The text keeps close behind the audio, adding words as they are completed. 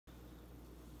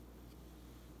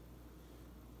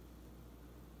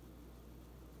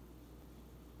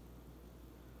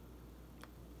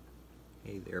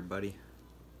Hey there, buddy.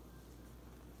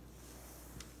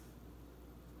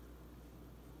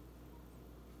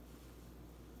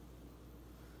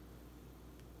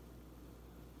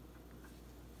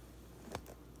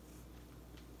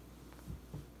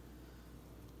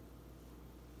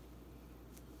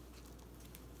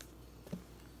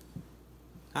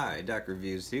 Hi, Deck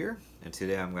Reviews here, and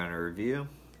today I'm going to review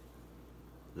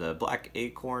the Black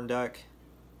Acorn deck,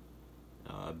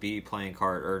 B playing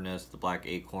card Ernest, the Black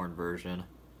Acorn version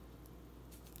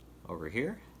over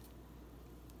here.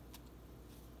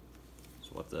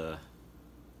 That's what the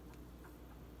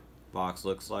box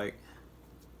looks like.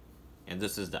 And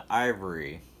this is the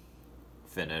Ivory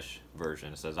finish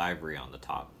version. It says Ivory on the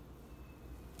top.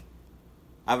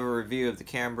 I have a review of the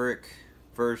Cambric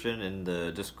version in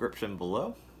the description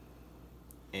below,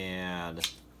 and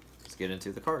let's get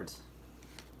into the cards.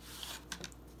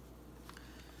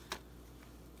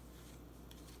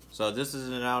 So this is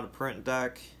an out of print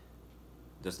deck.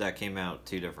 This deck came out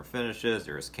two different finishes.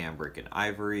 There was Cambric and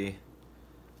Ivory.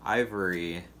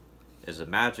 Ivory is a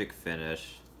magic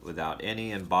finish without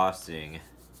any embossing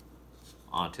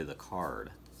onto the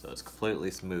card, so it's completely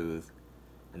smooth,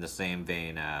 in the same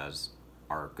vein as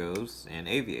Arcos and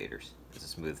Aviators. It's a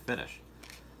smooth finish.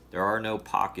 There are no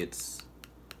pockets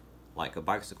like a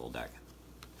bicycle deck.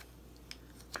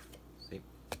 See?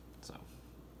 So,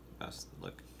 best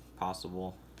look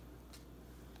possible.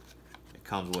 It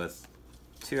comes with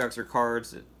 2 extra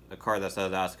cards. A card that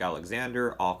says Ask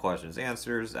Alexander, all questions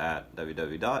answers at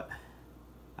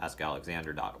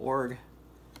www.askalexander.org.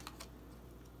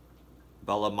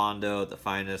 Bellamondo, the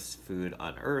finest food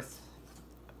on earth.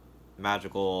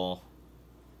 Magical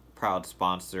proud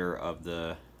sponsor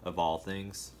of all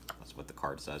things. That's what the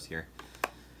card says here.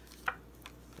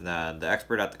 And then The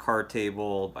Expert at the Card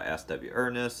Table by S.W.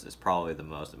 Ernest is probably the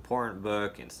most important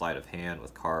book in sleight of hand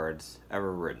with cards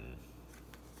ever written.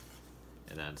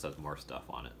 And then it says more stuff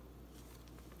on it.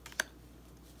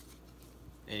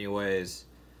 Anyways,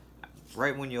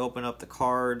 right when you open up the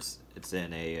cards, it's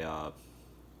in a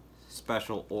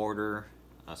special order,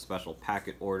 a special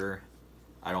packet order.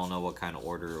 I don't know what kind of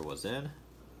order it was in.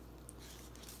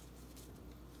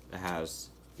 It has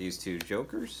these 2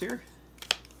 jokers here,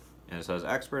 and it says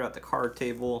Expert at the Card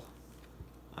Table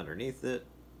underneath it.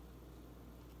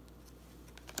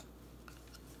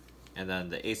 And then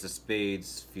the Ace of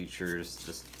Spades features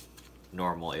this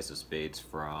normal Ace of Spades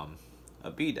from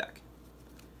a B deck.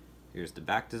 Here's the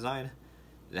back design.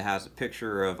 It has a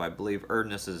picture of, I believe,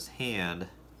 Ernest's hand.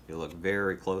 If you look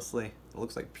very closely, it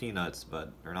looks like peanuts,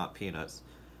 but they're not peanuts.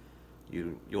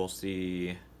 You'll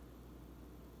see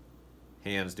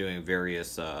hands doing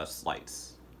various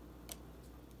sleights.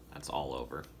 That's all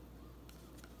over.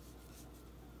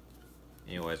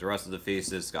 Anyways, the rest of the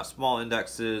faces got small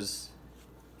indexes,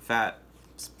 fat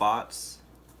spots,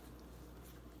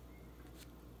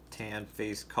 tan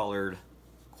face colored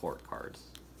court cards.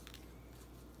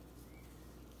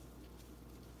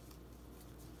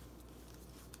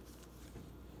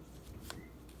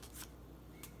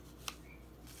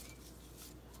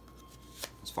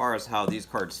 As far as how these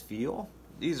cards feel,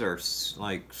 these are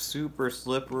like super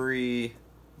slippery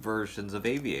versions of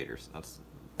Aviators. That's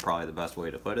probably the best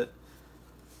way to put it.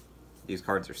 These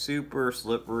cards are super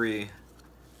slippery,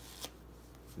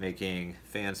 making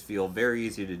fans feel very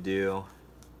easy to do.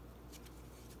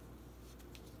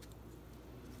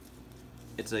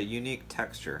 It's a unique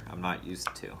texture I'm not used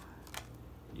to.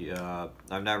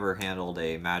 I've never handled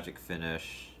a magic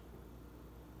finish,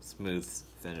 smooth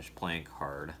finish playing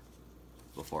card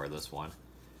before this one.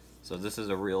 So this is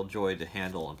a real joy to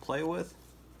handle and play with.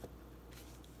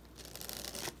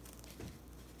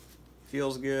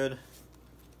 Feels good.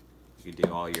 You can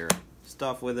do all your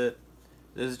stuff with it.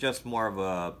 This is just more of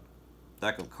a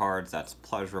deck of cards that's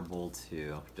pleasurable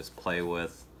to just play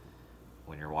with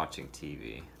when you're watching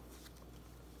TV.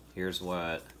 Here's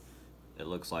what it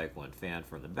looks like when fanned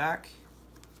from the back.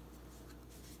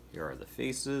 Here are the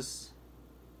faces.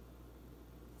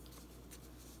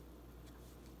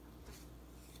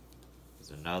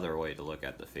 There's another way to look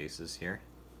at the faces here.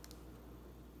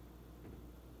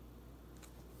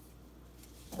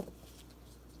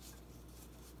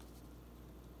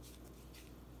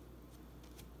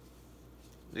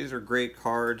 These are great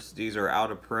cards. These are out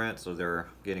of print, so they're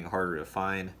getting harder to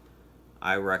find.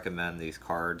 I recommend these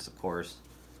cards, of course.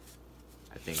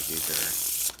 I think these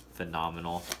are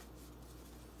phenomenal.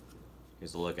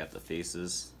 Here's a look at the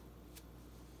faces.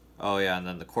 Oh yeah, and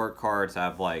then the court cards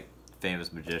have like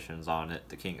famous magicians on it.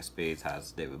 The King of Spades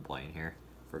has David Blaine here,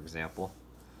 for example.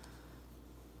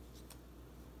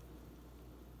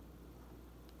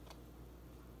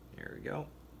 Here we go.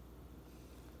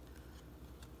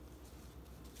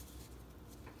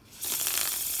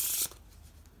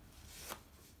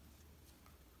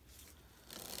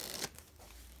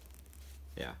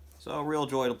 Yeah, so a real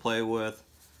joy to play with.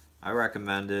 I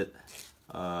recommend it.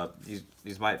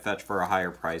 These might fetch for a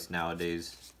higher price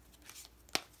nowadays.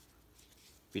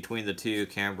 Between the two,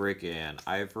 Cambric and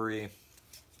Ivory.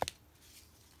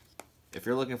 If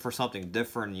you're looking for something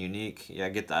different and unique, yeah,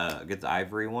 get the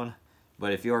Ivory one.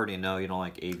 But if you already know you don't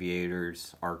like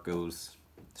aviators, Arcos,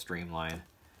 Streamline,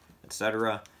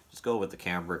 etc., just go with the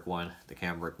Cambric one. The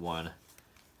Cambric one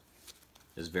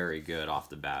is very good off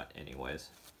the bat anyways.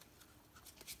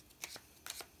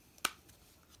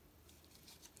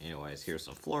 Anyways, here's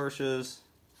some flourishes.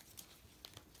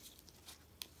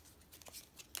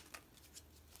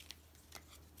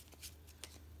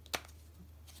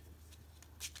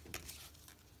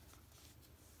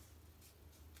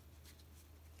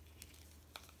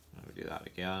 Let me do that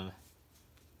again.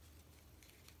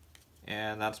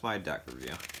 And that's my deck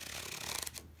review.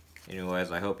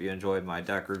 Anyways, I hope you enjoyed my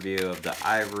deck review of the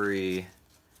Ivory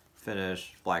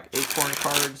finish Black Acorn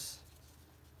cards.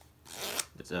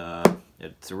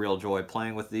 It's a real joy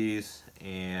playing with these,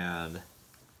 and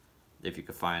if you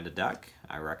could find a deck,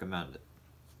 I recommend it.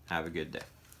 Have a good day.